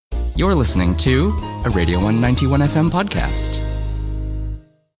You're listening to a Radio 191 FM podcast.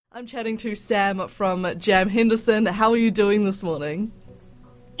 I'm chatting to Sam from Jam Henderson. How are you doing this morning?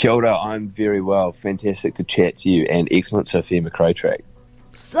 Kia ora, I'm very well. Fantastic to chat to you, and excellent Sophia McRae track.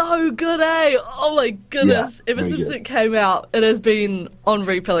 So good, eh? Oh my goodness. Yeah, ever since good. It came out, it has been on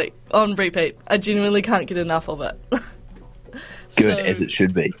repeat. I genuinely can't get enough of it. Good, as it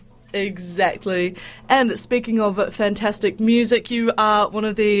should be. Exactly. And speaking of fantastic music, you are one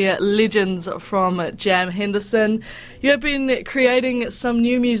of the legends from Jam Henderson. You have been creating some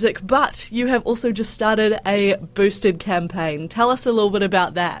new music, but you have also just started a boosted campaign. Tell us a little bit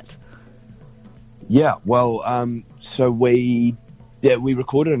about that. Yeah, well, so we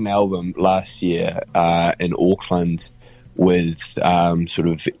recorded an album last year in Auckland with sort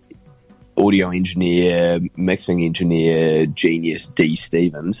of audio engineer, mixing engineer, genius D.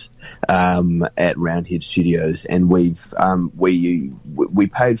 Stevens at Roundhead Studios, and we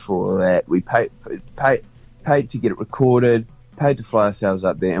paid for all of that. We paid to get it recorded, paid to fly ourselves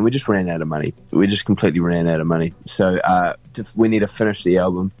up there, and we just ran out of money. We just completely ran out of money. So we need to finish the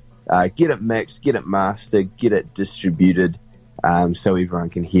album, get it mixed, get it mastered, get it distributed, so everyone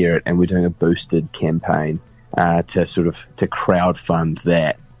can hear it. And we're doing a boosted campaign to crowdfund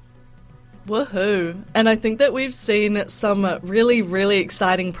that. Woohoo! And I think that we've seen some really, really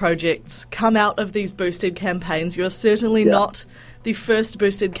exciting projects come out of these boosted campaigns. You're certainly not the first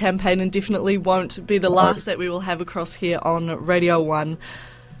boosted campaign, and definitely won't be the last that we will have across here on Radio 1.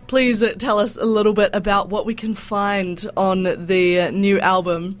 Please tell us a little bit about what we can find on the new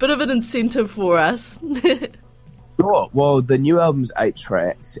album. Bit of an incentive for us. Sure. Well, the new album's 8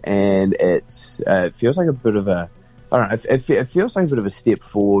 tracks, and it feels like a bit of a... I don't know, it feels like a bit of a step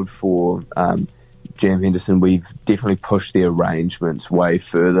forward for Jam Henderson. We've definitely pushed the arrangements way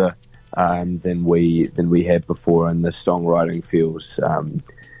further than we had before, and the songwriting feels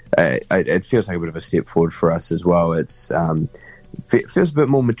it feels like a bit of a step forward for us as well. It feels a bit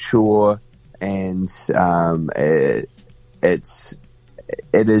more mature, and it's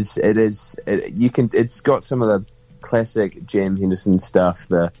got some of the classic Jam Henderson stuff,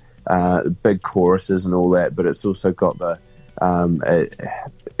 the big choruses and all that, but it's also got a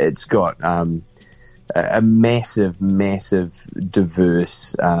massive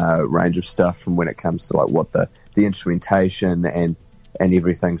diverse range of stuff from when it comes to like what the instrumentation and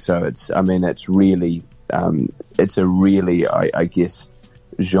everything. So it's a really I guess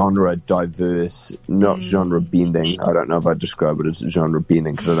genre diverse, not genre bending. I don't know if I'd describe it as genre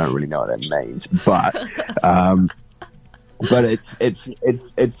bending because I don't really know what that means, but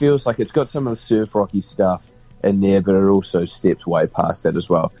it feels like it's got some of the surf rocky stuff in there, but it also steps way past that as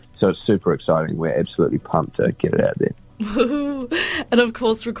well. So it's super exciting. We're absolutely pumped to get it out there. And of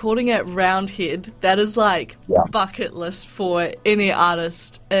course, recording at Roundhead, that is like bucket list for any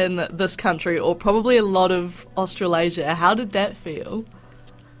artist in this country, or probably a lot of Australasia. How did that feel?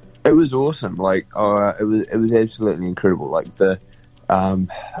 It was awesome. Like, it was absolutely incredible. Like the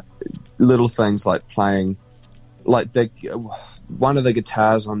little things like playing. Like one of the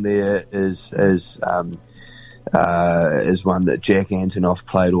guitars on there is one that Jack Antonoff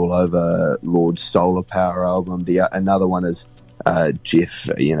played all over Lord's Solar Power album. Another one is Jeff.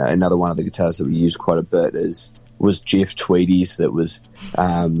 Another one of the guitars that we used quite a bit was Jeff Tweedy's that was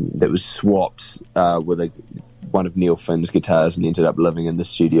swapped with one of Neil Finn's guitars and ended up living in the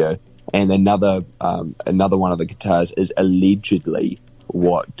studio. And another one of the guitars is allegedly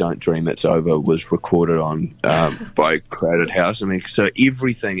what Don't Dream It's Over was recorded on by Crowded House. I mean, so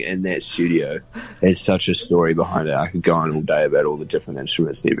everything in that studio has such a story behind it. I could go on all day about all the different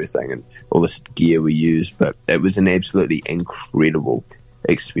instruments and everything and all this gear we used, but it was an absolutely incredible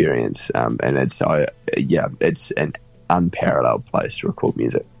experience, and it's an unparalleled place to record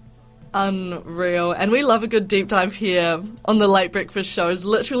music. Unreal. And we love a good deep dive here on the Late Breakfast Show. It's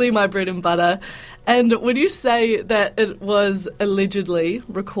literally my bread and butter. And would you say that it was allegedly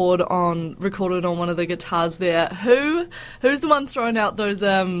recorded on one of the guitars there? Who's the one throwing out those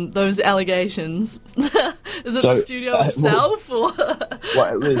allegations? Is it the studio itself? Or?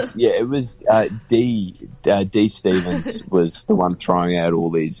 Well, it was D. Stevens was the one throwing out all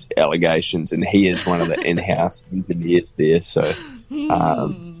these allegations, and he is one of the in-house engineers there. So,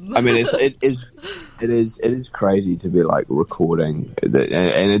 I mean, it is crazy to be like recording,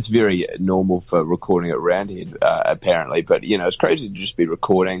 and it's very normal for recording at Roundhead, apparently. But it's crazy to just be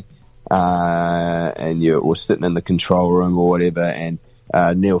recording, and you're sitting in the control room or whatever, and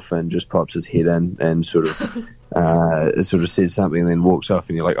Neil Finn just pops his head in and sort of says something and then walks off,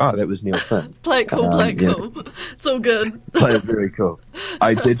 and you're like, oh, that was Neil Finn. Play it cool, cool. It's all good. Play it very cool.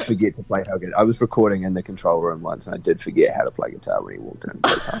 I did forget to play how good. I was recording in the control room once, and I did forget how to play guitar when he walked in.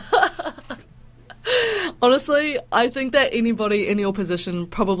 Honestly, I think that anybody in your position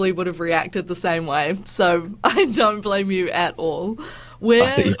probably would have reacted the same way, so I don't blame you at all.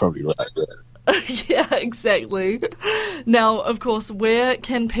 I think you're probably right. Yeah, exactly. Now, of course, where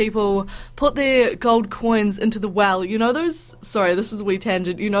can people put their gold coins into the well? You know those... Sorry, this is a wee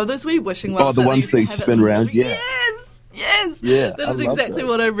tangent. You know those wee wishing wells? Oh, the ones that you spin around? Yeah. Yes! Yeah, that is exactly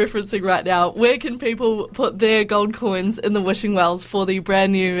what I'm referencing right now. Where can people put their gold coins in the wishing wells for the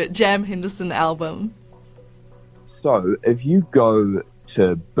brand new Jam Henderson album? So, if you go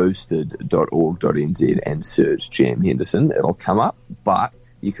to boosted.org.nz and search Jam Henderson, it'll come up, but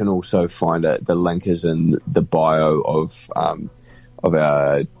you can also find it. The link is in the bio of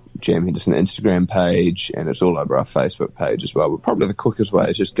our Jam Henderson Instagram page, and it's all over our Facebook page as well. But probably the quickest way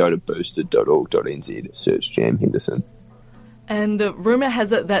is just go to boosted.org.nz, search Jam Henderson. And rumour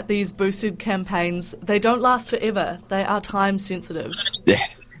has it that these boosted campaigns, they don't last forever. They are time sensitive. Yeah,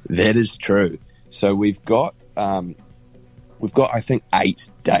 that is true. So we've got I think 8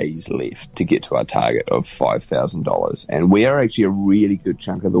 days left to get to our target of $5,000, and we are actually a really good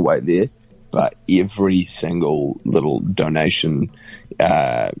chunk of the way there. But every single little donation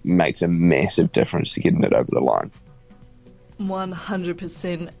makes a massive difference to getting it over the line.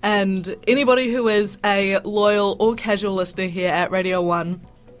 100%. And anybody who is a loyal or casual listener here at Radio 1,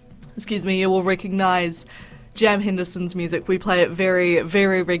 you will recognise Jam Henderson's music. We play it very,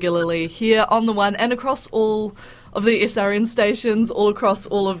 very regularly here on the One and across all of the SRN stations, all across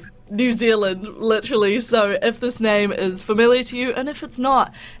all of New Zealand, literally. So if this name is familiar to you, and if it's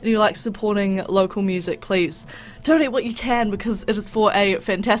not, and you like supporting local music, please donate what you can, because it is for a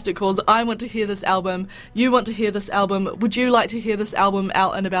fantastic cause. I want to hear this album. You want to hear this album. Would you like to hear this album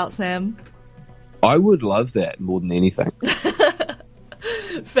out and about, Sam? I would love that more than anything.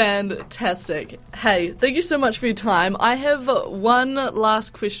 Fantastic. Hey, thank you so much for your time. I have one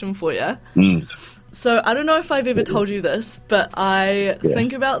last question for you. So I don't know if I've ever told you this, but I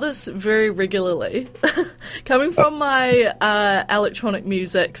think about this very regularly. Coming from my electronic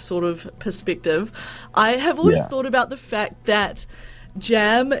music sort of perspective, I have always thought about the fact that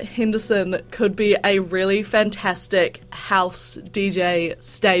Jam Henderson could be a really fantastic house DJ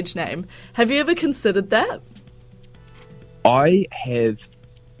stage name. Have you ever considered that? I have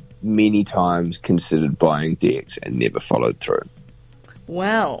many times considered buying decks and never followed through.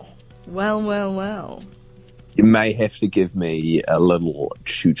 Wow. Well. You may have to give me a little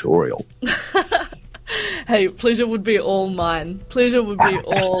tutorial. Hey, pleasure would be all mine. Pleasure would be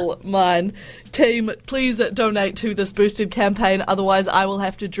all mine. Team, please donate to this boosted campaign, otherwise I will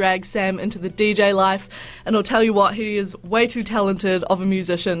have to drag Sam into the DJ life, and I'll tell you what, he is way too talented of a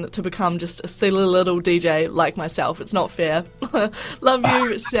musician to become just a silly little DJ like myself. It's not fair. Love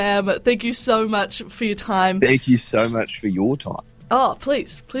you, Sam. Thank you so much for your time. Thank you so much for your time. Oh,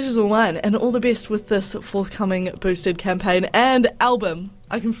 please. Pleasure's all mine. And all the best with this forthcoming boosted campaign and album.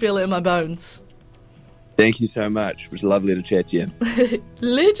 I can feel it in my bones. Thank you so much. It was lovely to chat to you.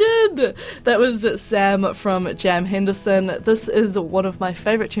 Legend! That was Sam from Jam Henderson. This is one of my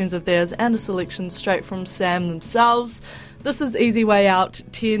favourite tunes of theirs and a selection straight from Sam themselves. This is Easy Way Out,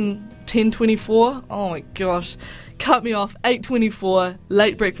 10:24. Oh my gosh. Cut me off, 8:24.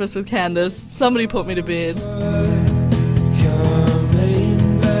 Late breakfast with Candice. Somebody put me to bed.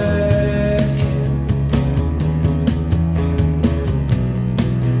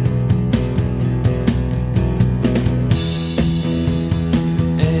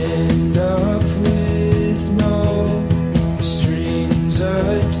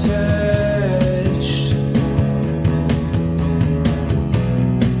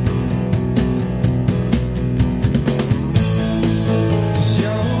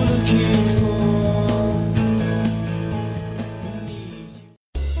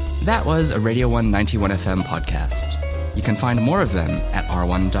 That was a Radio 1 91 FM podcast. You can find more of them at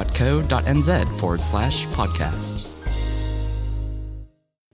r1.co.nz/podcast.